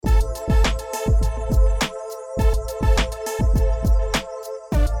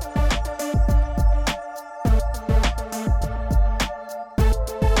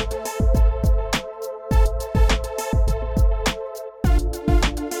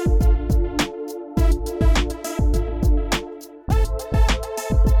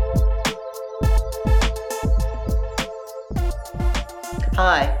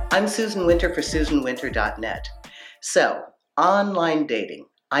I'm Susan Winter for SusanWinter.net. So, online dating.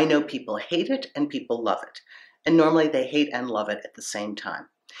 I know people hate it and people love it. And normally they hate and love it at the same time.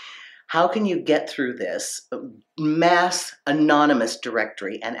 How can you get through this mass anonymous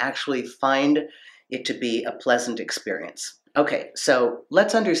directory and actually find it to be a pleasant experience? Okay, so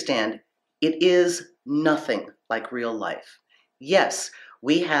let's understand it is nothing like real life. Yes,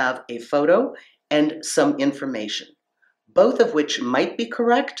 we have a photo and some information, both of which might be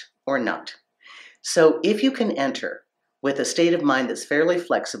correct or not. So if you can enter with a state of mind that's fairly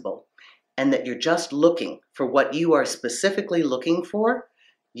flexible and that you're just looking for what you are specifically looking for,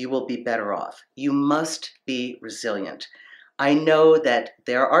 you will be better off. You must be resilient. I know that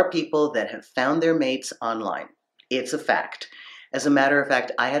there are people that have found their mates online. It's a fact. As a matter of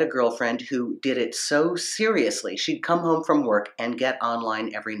fact, I had a girlfriend who did it so seriously. She'd come home from work and get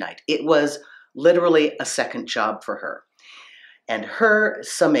online every night. It was literally a second job for her. And her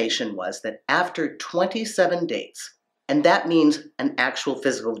summation was that after 27 dates, and that means an actual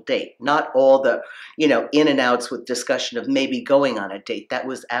physical date, not all the, in and outs with discussion of maybe going on a date. That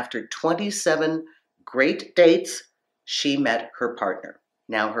was after 27 great dates, she met her partner,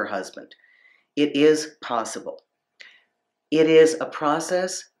 now her husband. It is possible. It is a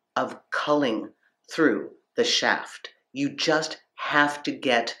process of culling through the shaft. You just have to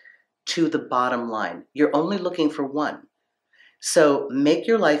get to the bottom line. You're only looking for one. So make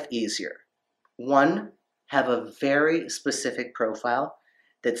your life easier. One, have a very specific profile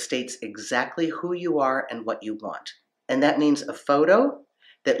that states exactly who you are and what you want. And that means a photo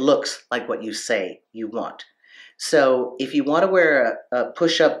that looks like what you say you want. So if you want to wear a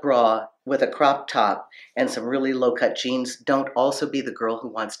push-up bra with a crop top and some really low-cut jeans, don't also be the girl who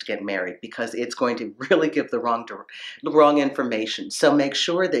wants to get married, because it's going to really give the wrong information. So make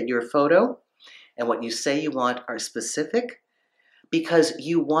sure that your photo and what you say you want are specific, because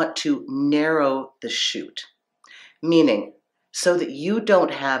you want to narrow the shoot, meaning so that you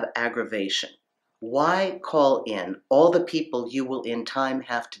don't have aggravation. Why call in all the people you will in time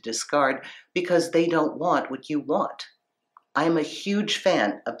have to discard because they don't want what you want? I'm a huge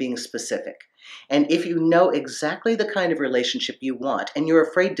fan of being specific. And if you know exactly the kind of relationship you want and you're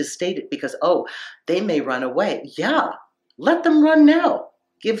afraid to state it because, they may run away. Yeah, let them run now.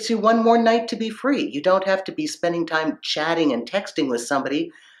 Gives you one more night to be free. You don't have to be spending time chatting and texting with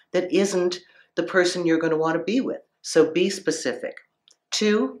somebody that isn't the person you're going to want to be with. So be specific.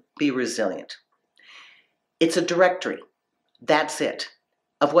 2, be resilient. It's a directory. That's it.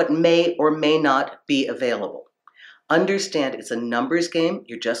 Of what may or may not be available. Understand it's a numbers game.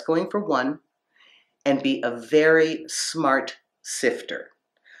 You're just going for one. And be a very smart sifter.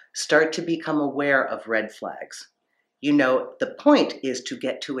 Start to become aware of red flags. The point is to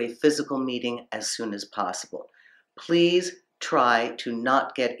get to a physical meeting as soon as possible. Please try to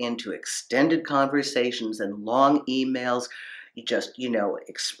not get into extended conversations and long emails,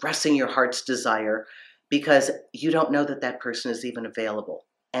 expressing your heart's desire, because you don't know that that person is even available.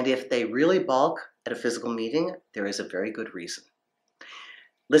 And if they really balk at a physical meeting, there is a very good reason.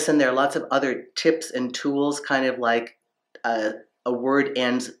 Listen, there are lots of other tips and tools, kind of like a word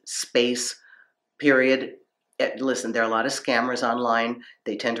ends space, period. Listen, there are a lot of scammers online.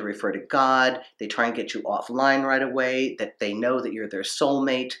 They tend to refer to God. They try and get you offline right away, that they know that you're their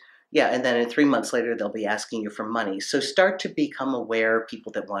soulmate. Yeah, and then 3 months later, they'll be asking you for money. So start to become aware of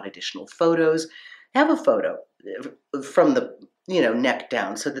people that want additional photos. Have a photo from the neck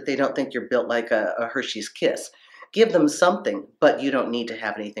down so that they don't think you're built like a Hershey's Kiss. Give them something, but you don't need to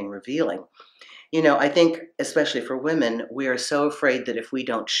have anything revealing. I think, especially for women, we are so afraid that if we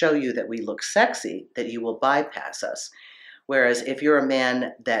don't show you that we look sexy, that you will bypass us. Whereas if you're a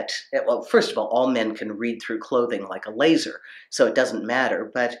man that, well, first of all men can read through clothing like a laser, so it doesn't matter.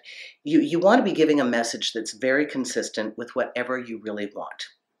 But you want to be giving a message that's very consistent with whatever you really want.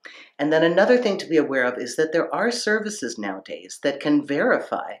 And then another thing to be aware of is that there are services nowadays that can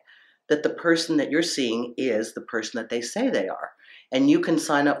verify that the person that you're seeing is the person that they say they are. And you can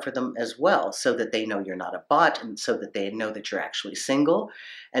sign up for them as well, so that they know you're not a bot and so that they know that you're actually single.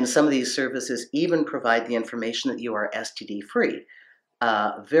 And some of these services even provide the information that you are STD free.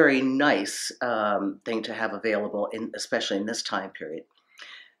 Very nice thing to have available, especially in this time period.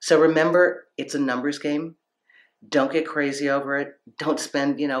 So remember, it's a numbers game. Don't get crazy over it. Don't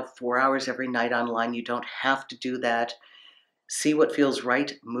spend 4 hours every night online. You don't have to do that. See what feels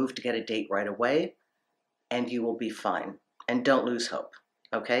right. Move to get a date right away, and you will be fine. And don't lose hope.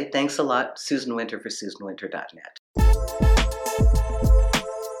 Okay? Thanks a lot. Susan Winter for SusanWinter.net.